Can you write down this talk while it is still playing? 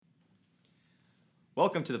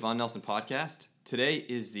Welcome to the Von Nelson Podcast. Today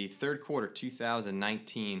is the third quarter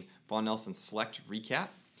 2019 Von Nelson Select recap.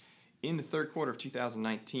 In the third quarter of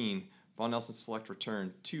 2019, Von Nelson Select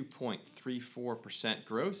returned 2.34%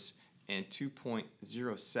 gross and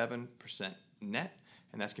 2.07% net,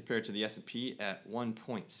 and that's compared to the S&P at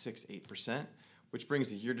 1.68%, which brings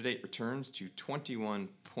the year-to-date returns to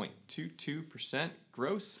 21.22%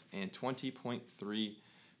 gross and 20.3%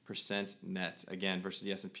 net, again, versus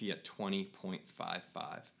the S&P at 20.55.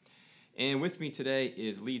 And with me today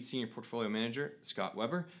is lead senior portfolio manager Scott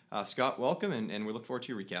Weber. Scott, welcome, and we look forward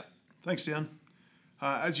to your recap. Thanks, Dan.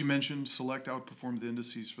 As you mentioned, Select outperformed the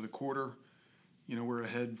indices for the quarter. We're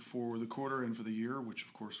ahead for the quarter and for the year, which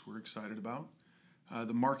of course we're excited about.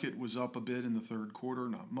 The market was up a bit in the third quarter,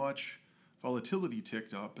 not much. Volatility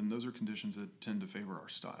ticked up, and those are conditions that tend to favor our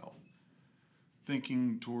style.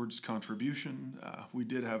 Thinking towards contribution, we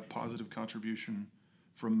did have positive contribution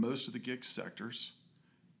from most of the GICS sectors.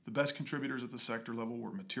 The best contributors at the sector level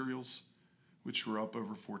were materials, which were up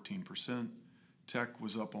over 14%. Tech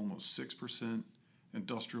was up almost 6%.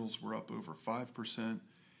 Industrials were up over 5%.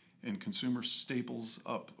 And consumer staples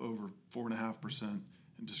up over 4.5%. And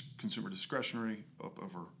consumer discretionary up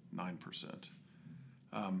over 9%.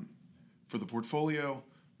 For the portfolio,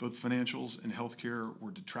 both financials and healthcare were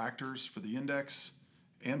detractors for the index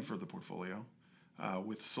and for the portfolio,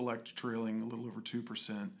 with Select trailing a little over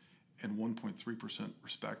 2% and 1.3%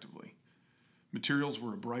 respectively. Materials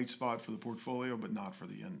were a bright spot for the portfolio, but not for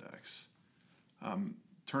the index.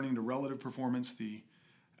 Turning to relative performance, the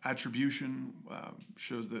attribution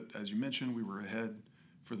shows that, as you mentioned, we were ahead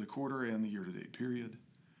for the quarter and the year-to-date period.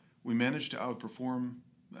 We managed to outperform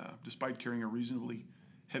despite carrying a reasonably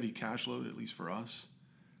heavy cash load, at least for us.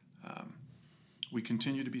 We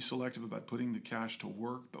continue to be selective about putting the cash to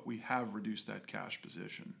work, but we have reduced that cash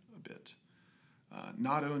position a bit.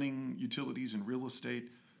 Not owning utilities and real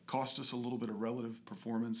estate cost us a little bit of relative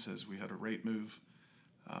performance as we had a rate move.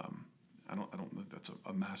 I don't think that's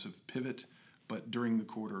a massive pivot, but during the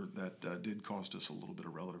quarter that did cost us a little bit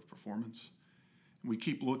of relative performance. We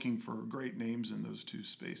keep looking for great names in those two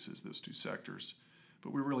spaces, those two sectors,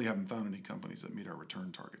 but we really haven't found any companies that meet our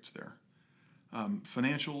return targets there.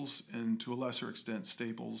 Financials and, to a lesser extent,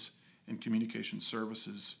 staples and communication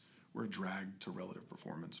services were a drag to relative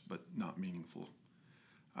performance, but not meaningful.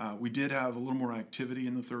 We did have a little more activity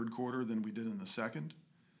in the third quarter than we did in the second.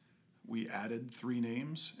 We added 3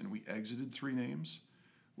 names and we exited 3 names.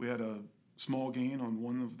 We had a small gain on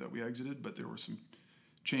one that we exited, but there were some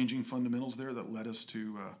changing fundamentals there that led us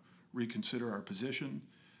to reconsider our position.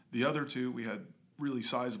 The other 2 we had really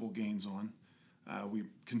sizable gains on. We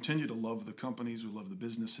continue to love the companies, we love the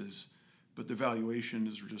businesses, but the valuation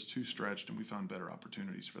is just too stretched and we found better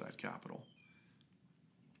opportunities for that capital.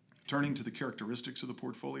 Turning to the characteristics of the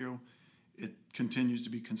portfolio, it continues to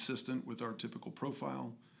be consistent with our typical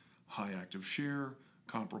profile: high active share,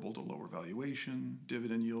 comparable to lower valuation,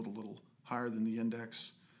 dividend yield a little higher than the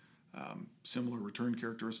index, similar return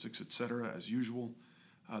characteristics, etc., as usual.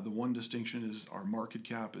 The one distinction is our market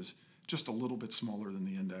cap is just a little bit smaller than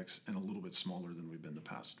the index and a little bit smaller than we've been the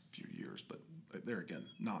past few years, but there again,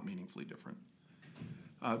 not meaningfully different.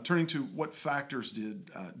 Turning to what factors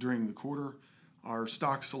did during the quarter, our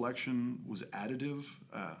stock selection was additive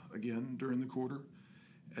again during the quarter.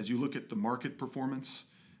 As you look at the market performance,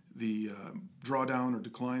 the drawdown or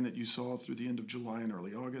decline that you saw through the end of July and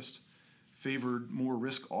early August favored more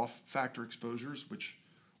risk-off factor exposures, which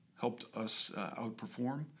helped us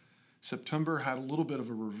outperform. September had a little bit of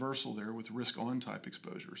a reversal there with risk-on type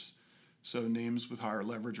exposures. So names with higher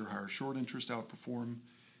leverage or higher short interest outperform.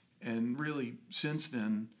 And really, since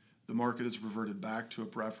then, the market has reverted back to a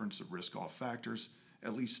preference of risk-off factors,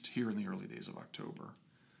 at least here in the early days of October.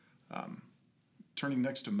 Turning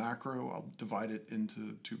next to macro, I'll divide it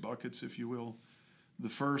into 2 buckets, if you will. The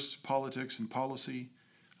first, politics and policy.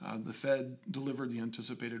 The Fed delivered the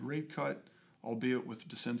anticipated rate cut, albeit with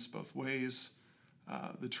dissents both ways.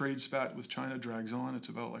 The trade spat with China drags on. It's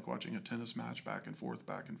about like watching a tennis match back and forth,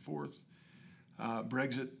 back and forth.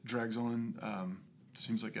 Brexit drags on,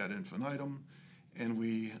 seems like ad infinitum. And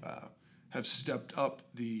we have stepped up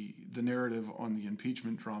the narrative on the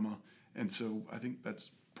impeachment drama. And so I think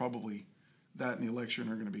that's probably, that and the election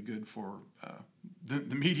are going to be good for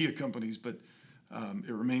the media companies, but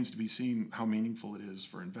it remains to be seen how meaningful it is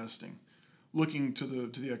for investing. Looking to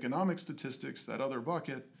the economic statistics, that other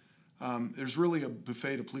bucket, there's really a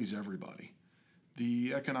buffet to please everybody.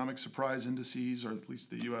 The economic surprise indices, or at least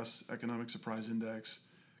the U.S. Economic Surprise Index,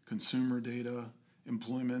 consumer data,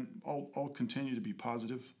 employment, all continue to be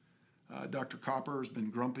positive. Dr. Copper has been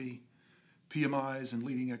grumpy. PMIs and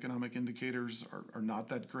leading economic indicators are not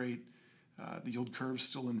that great. The yield curve's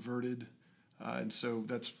still inverted, and so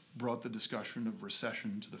that's brought the discussion of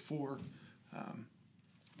recession to the fore.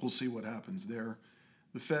 We'll see what happens there.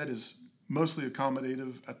 The Fed is mostly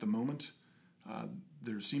accommodative at the moment.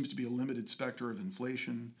 There seems to be a limited specter of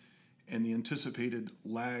inflation, and the anticipated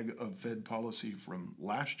lag of Fed policy from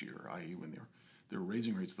last year, i.e. when they're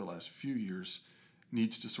raising rates the last few years,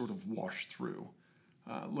 needs to sort of wash through.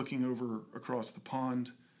 Looking over across the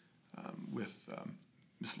pond with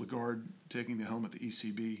Ms. Lagarde taking the helm at the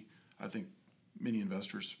ECB, I think many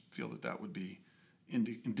investors feel that would be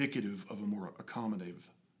indicative of a more accommodative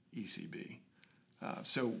ECB.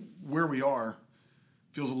 So where we are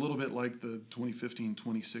feels a little bit like the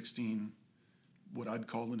 2015-2016, what I'd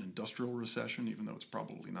call an industrial recession, even though it's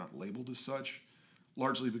probably not labeled as such,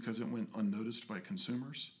 largely because it went unnoticed by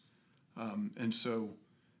consumers. And so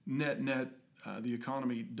net, the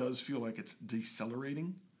economy does feel like it's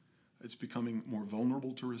decelerating. It's becoming more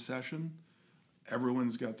vulnerable to recession.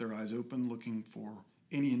 Everyone's got their eyes open looking for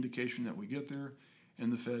any indication that we get there.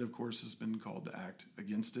 And the Fed, of course, has been called to act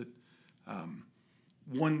against it.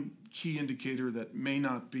 One key indicator that may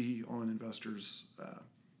not be on investors'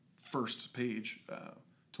 first page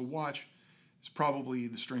to watch is probably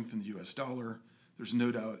the strength in the U.S. dollar. There's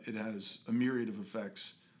no doubt it has a myriad of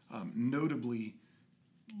effects, notably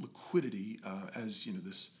liquidity, as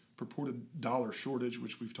this purported dollar shortage,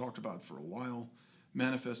 which we've talked about for a while,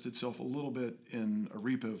 manifested itself a little bit in a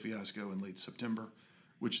repo fiasco in late September,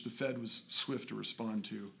 which the Fed was swift to respond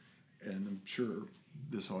to, and I'm sure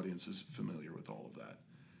this audience is familiar with all of that.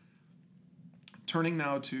 Turning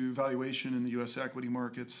now to valuation in the U.S. equity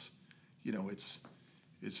markets,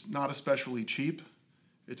 it's not especially cheap.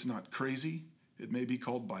 It's not crazy. It may be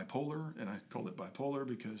called bipolar, and I call it bipolar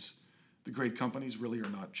because the great companies really are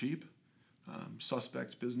not cheap.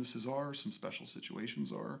 Suspect businesses are, some special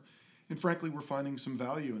situations are, and frankly, we're finding some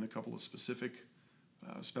value in a couple of specific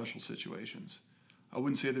special situations. I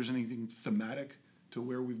wouldn't say there's anything thematic to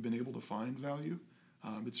where we've been able to find value.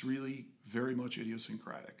 It's really very much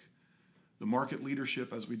idiosyncratic. The market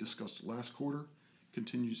leadership, as we discussed last quarter,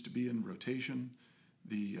 continues to be in rotation.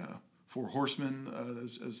 The four horsemen,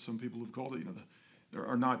 as some people have called it, they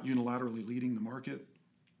are not unilaterally leading the market,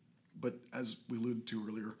 but as we alluded to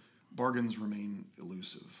earlier, bargains remain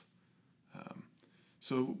elusive.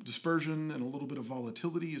 So dispersion and a little bit of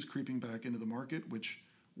volatility is creeping back into the market, which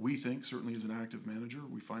we think, certainly as an active manager,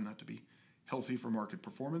 we find that to be healthy for market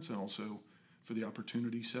performance and also for the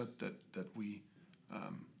opportunity set that we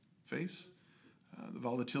face. The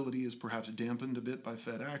volatility is perhaps dampened a bit by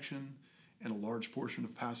Fed action and a large portion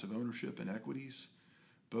of passive ownership in equities,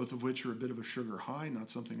 both of which are a bit of a sugar high, not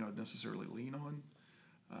something I'd necessarily lean on.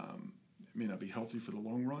 It may not be healthy for the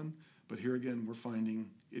long run, but here again, we're finding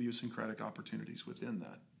idiosyncratic opportunities within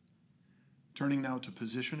that. Turning now to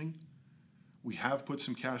positioning, we have put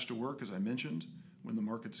some cash to work, as I mentioned, when the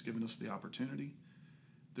market's given us the opportunity.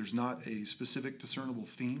 There's not a specific discernible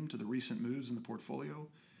theme to the recent moves in the portfolio,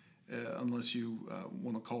 unless you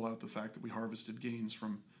want to call out the fact that we harvested gains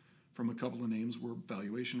from a couple of names where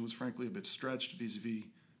valuation was frankly a bit stretched vis-a-vis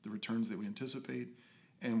the returns that we anticipate,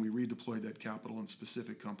 and we redeployed that capital in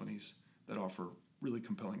specific companies that offer really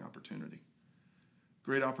compelling opportunity.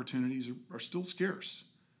 Great opportunities are still scarce,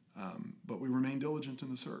 but we remain diligent in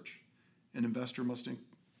the search.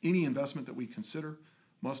 Any investment that we consider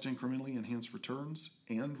must incrementally enhance returns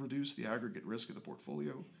and reduce the aggregate risk of the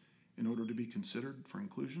portfolio in order to be considered for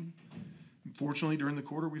inclusion. Fortunately, during the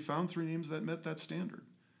quarter, we found 3 names that met that standard.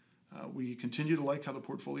 We continue to like how the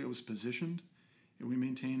portfolio is positioned, and we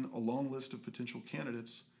maintain a long list of potential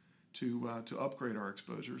candidates to upgrade our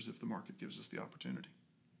exposures if the market gives us the opportunity.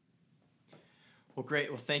 Well,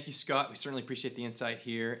 great. Well, thank you, Scott. We certainly appreciate the insight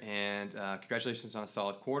here, and congratulations on a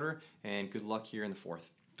solid quarter, and good luck here in the fourth.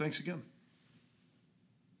 Thanks again.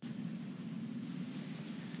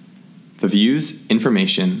 The views,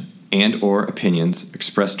 information, and/or opinions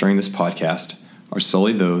expressed during this podcast are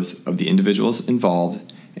solely those of the individuals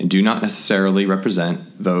involved and do not necessarily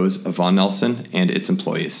represent those of Vaughan Nelson and its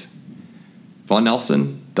employees. Vaughan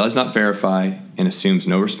Nelson does not verify and assumes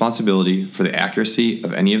no responsibility for the accuracy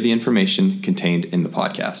of any of the information contained in the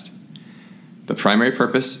podcast. The primary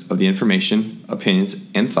purpose of the information, opinions,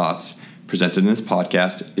 and thoughts presented in this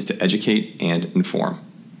podcast is to educate and inform.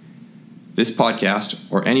 This podcast,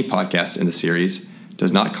 or any podcast in the series,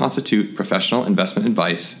 does not constitute professional investment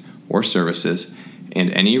advice or services, and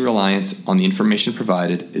any reliance on the information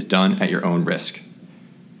provided is done at your own risk.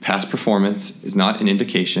 Past performance is not an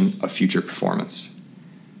indication of future performance.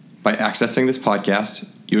 By accessing this podcast,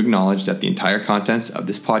 you acknowledge that the entire contents of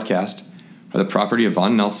this podcast are the property of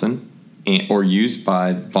Vaughan Nelson or used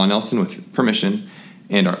by Vaughan Nelson with permission,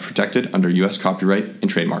 and are protected under U.S. copyright and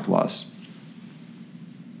trademark laws.